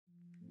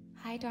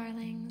Hi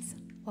darlings,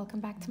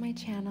 welcome back to my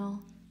channel.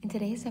 In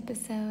today's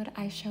episode,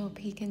 I show a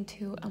peek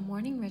into a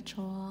morning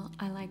ritual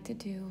I like to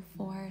do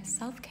for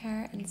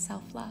self-care and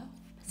self-love,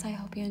 so I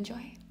hope you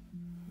enjoy.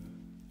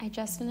 I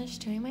just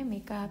finished doing my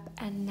makeup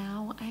and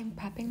now I'm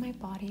prepping my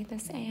body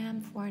this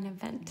AM for an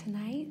event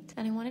tonight,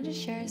 and I wanted to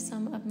share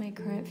some of my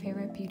current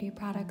favorite beauty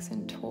products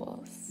and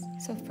tools.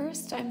 So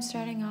first, I'm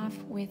starting off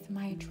with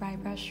my dry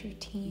brush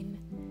routine.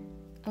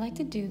 I like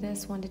to do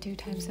this 1 to 2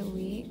 times a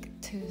week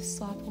to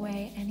swap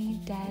away any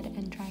dead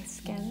and dry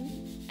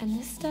skin. And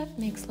this step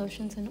makes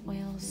lotions and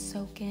oils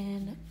soak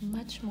in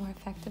much more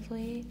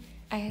effectively.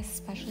 I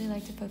especially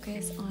like to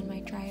focus on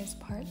my driest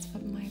parts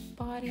of my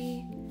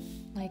body,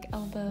 like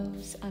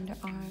elbows,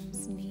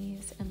 underarms,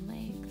 knees, and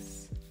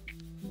legs.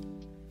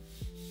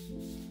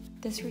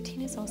 This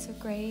routine is also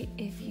great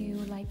if you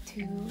like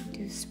to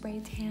do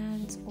spray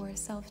tans or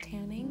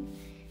self-tanning,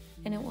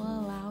 and it will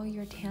allow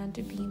your tan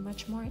to be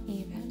much more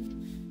even.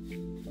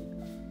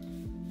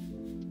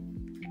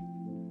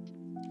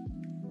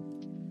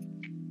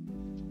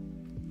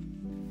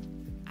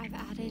 I've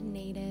added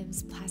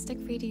Native's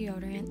plastic-free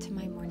deodorant to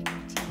my morning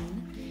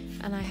routine,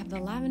 and I have the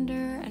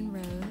lavender and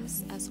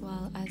rose as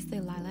well as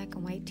the lilac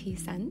and white tea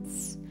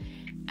scents,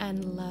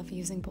 and love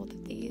using both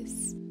of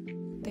these.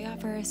 They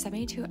offer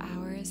 72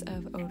 hours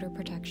of odor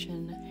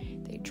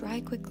protection. They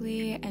dry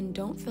quickly and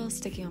don't feel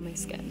sticky on my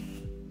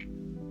skin.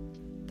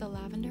 The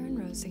lavender and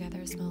rose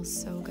together smells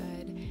so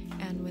good,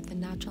 and with the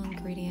natural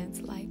ingredients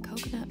like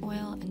coconut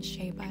oil and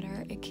shea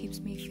butter, it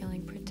keeps me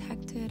feeling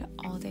protected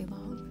all day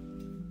long.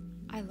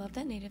 I love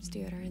that Native's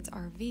deodorants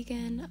are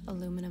vegan,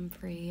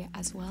 aluminum-free,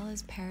 as well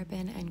as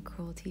paraben and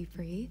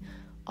cruelty-free,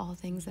 all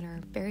things that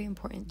are very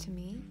important to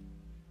me.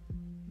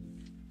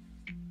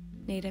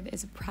 Native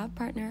is a proud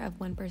partner of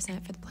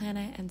 1% for the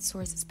Planet and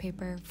sources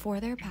paper for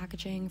their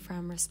packaging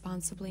from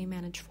responsibly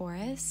managed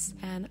forests,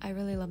 and I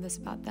really love this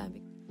about them.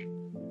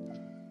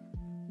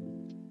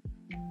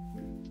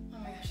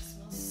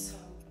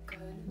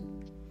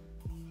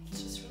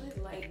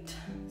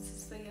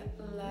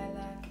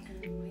 Lilac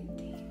and white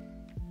tea.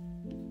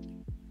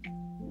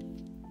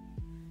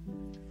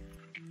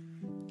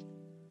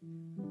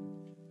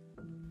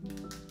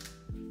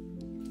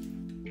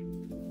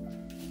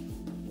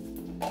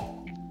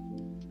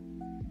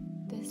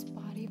 This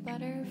body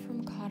butter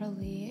from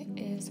Caudalie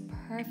is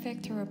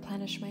perfect to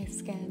replenish my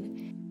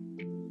skin.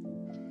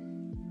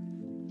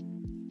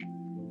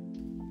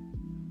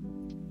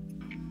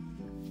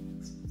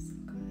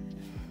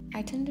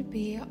 I tend to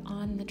be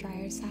on the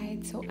drier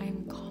side, so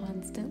I'm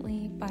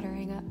constantly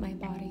buttering up my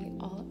body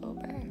all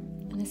over.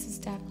 And this is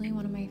definitely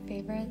one of my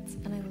favorites,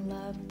 and I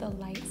love the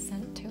light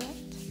scent to it.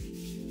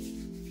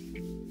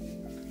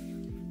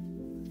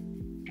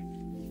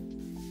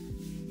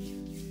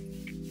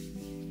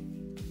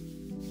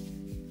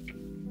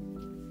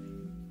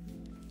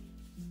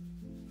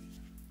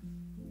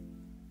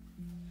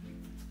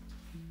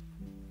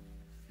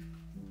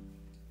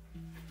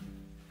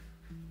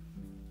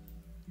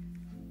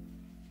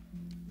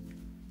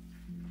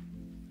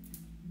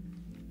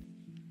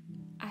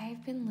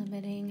 I've been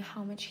limiting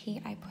how much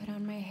heat I put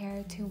on my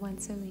hair to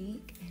once a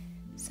week,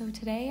 so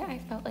today I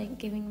felt like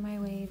giving my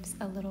waves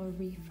a little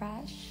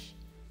refresh,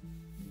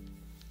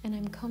 and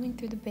I'm combing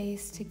through the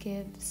base to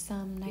give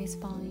some nice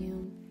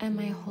volume. And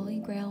my holy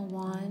grail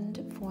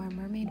wand for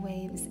mermaid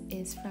waves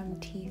is from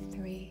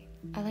T3.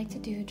 I like to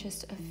do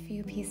just a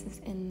few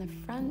pieces in the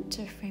front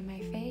to frame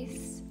my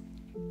face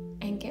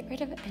and get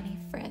rid of any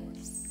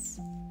frizz.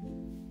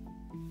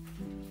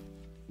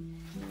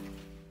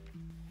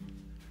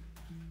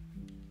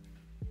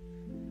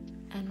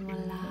 And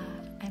voila,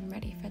 I'm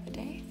ready for the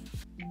day.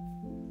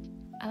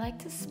 I like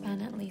to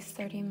spend at least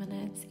 30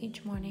 minutes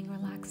each morning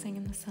relaxing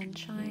in the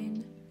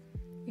sunshine,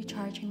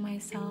 recharging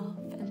myself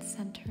and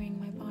centering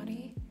my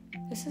body.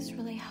 This has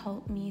really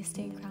helped me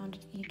stay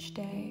grounded each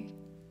day.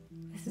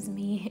 This is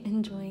me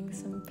enjoying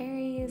some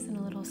berries and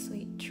a little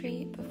sweet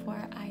treat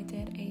before I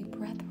did a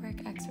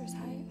breathwork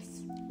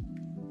exercise.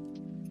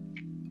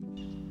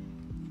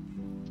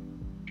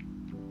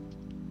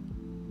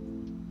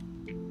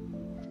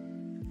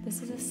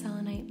 This is a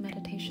selenite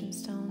meditation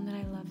stone that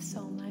I love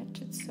so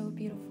much. It's so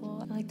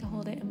beautiful. I like to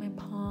hold it in my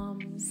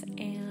palms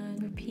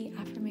and repeat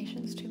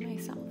affirmations to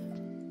myself.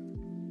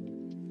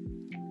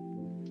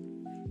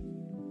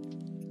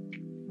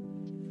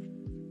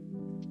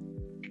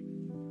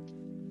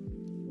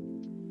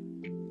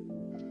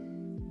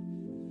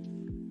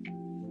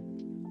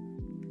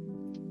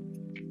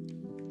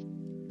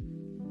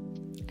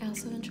 I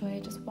also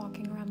enjoy just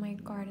walking around my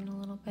garden a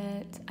little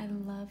bit. I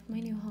love my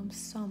new home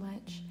so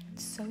much.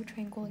 It's so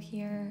tranquil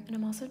here, and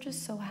I'm also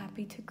just so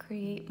happy to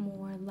create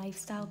more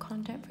lifestyle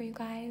content for you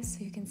guys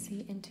so you can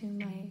see into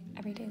my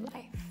everyday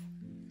life.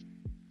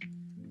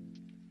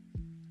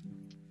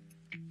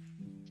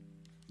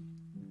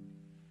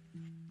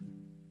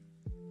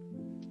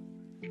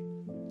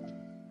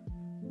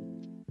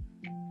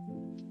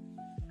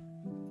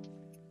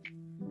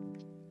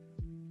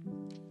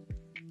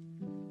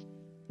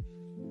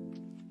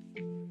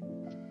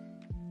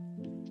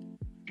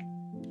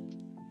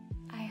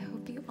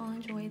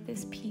 enjoyed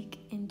this peek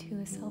into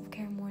a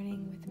self-care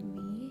morning with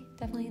me.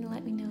 Definitely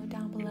let me know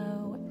down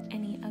below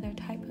any other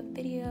type of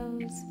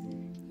videos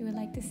you would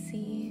like to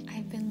see.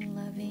 I've been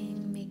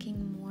loving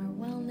making more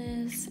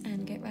wellness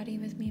and get ready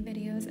with me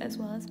videos, as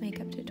well as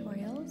makeup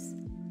tutorials.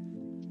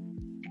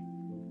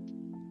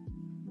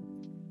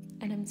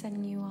 And I'm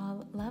sending you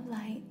all love,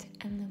 light,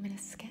 and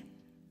luminous skin.